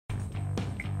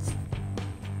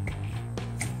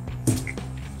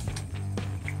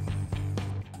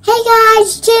Hey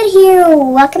guys, Jid here.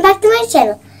 Welcome back to my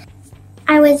channel.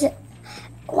 I was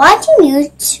watching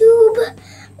YouTube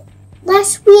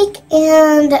last week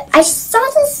and I saw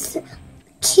this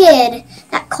kid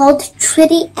that called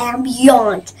Trinity and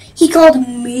Beyond. He called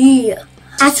me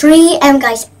at 3 a.m.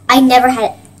 guys. I never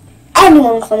had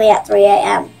anyone call me at 3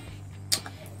 a.m.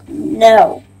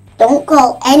 No, don't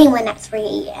call anyone at 3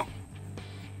 a.m.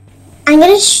 I'm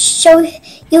going to show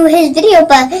you his video,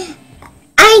 but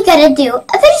I gotta do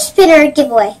a fidget spinner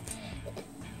giveaway.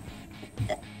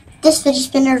 This fidget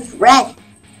spinner is red,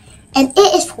 and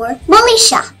it is for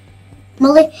Militia.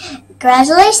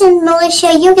 Congratulations,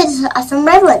 Militia! You get this awesome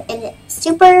red one, and it's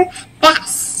super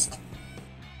fast.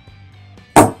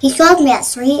 He called me at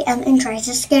 3 a.m. and tries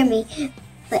to scare me,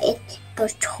 but it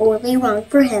goes totally wrong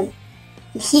for him,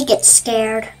 and he gets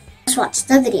scared. Let's watch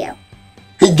the video.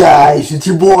 Hey guys, it's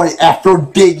your boy Afro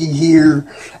Diggy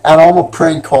here, and I'm a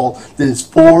prank call this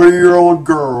 4-year-old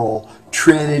girl,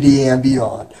 Trinity and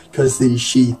Beyond, because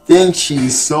she thinks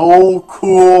she's so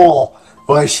cool,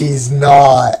 but she's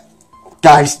not.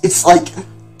 Guys, it's like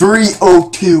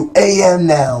 3:02 a.m.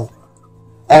 now,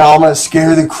 and I'm gonna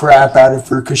scare the crap out of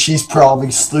her because she's probably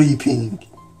sleeping.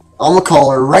 I'm gonna call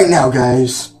her right now,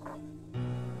 guys.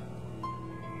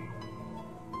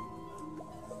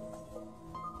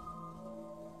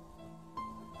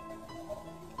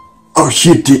 Oh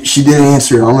shit, she didn't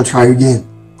answer. I'm gonna try again.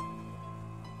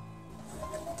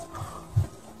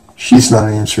 She's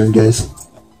not answering, guys.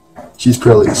 She's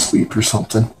probably asleep or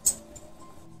something.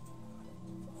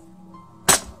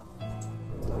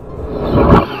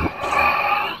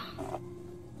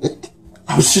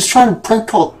 I was just trying to prank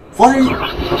call. What are you?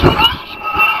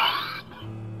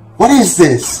 What is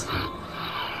this?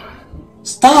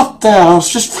 Stop that! I was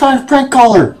just trying to prank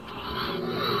call her.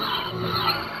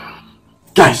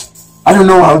 Guys, I don't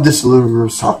know how this little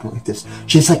girl's talking like this.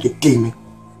 She's like a demon.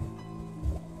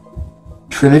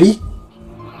 Trinity?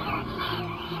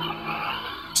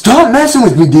 Stop messing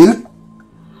with me, dude!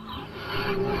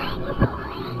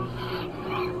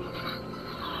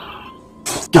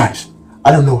 Guys,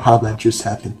 I don't know how that just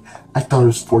happened. I thought it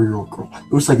was a 4-year-old girl.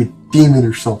 It was like a demon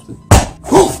or something.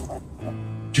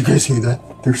 Did you guys hear that?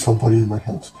 There's somebody in my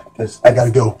house. Guys, I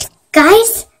gotta go.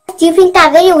 Guys, do you think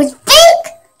that video was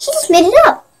fake? He just made it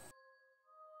up.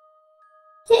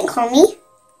 He didn't call me.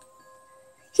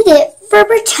 He did it for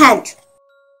pretend.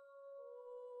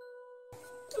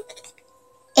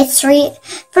 It's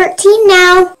 3:13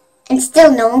 now, and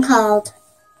still no one called.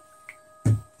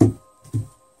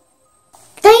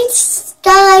 Thanks,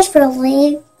 guys, for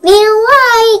leaving me a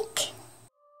like.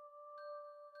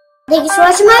 Thanks for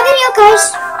watching my video, guys.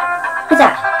 Who's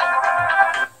that?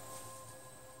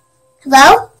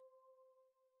 Hello?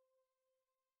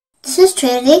 This is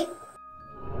Trinity.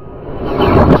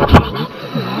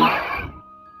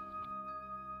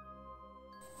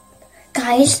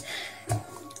 Guys,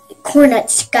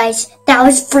 cornuts, guys, that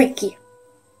was freaky.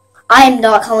 I am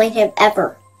not calling him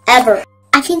ever. Ever.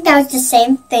 I think that was the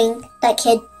same thing that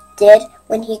kid did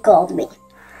when he called me.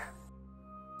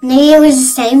 Maybe it was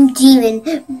the same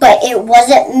demon, but it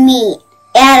wasn't me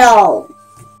at all.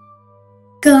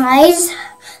 Guys,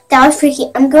 that was freaky.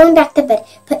 I'm going back to bed.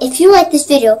 But if you like this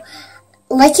video,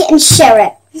 like it and share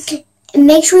it. And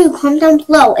make sure you comment down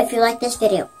below if you like this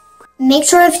video. Make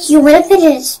sure if you want a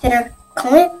fidget spinner,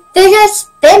 comment fidget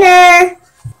spinner.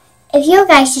 If you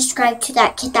guys subscribe to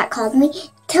that kid that called me,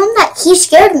 tell him that he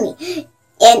scared me.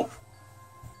 And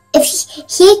if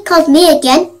he calls me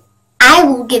again, I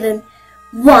will give him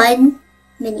 1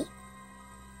 mini.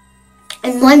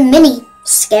 And 1 mini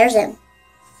scares him.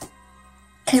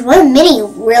 Because 1 mini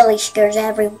really scares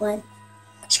everyone.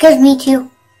 Scares me too.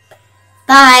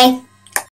 Bye.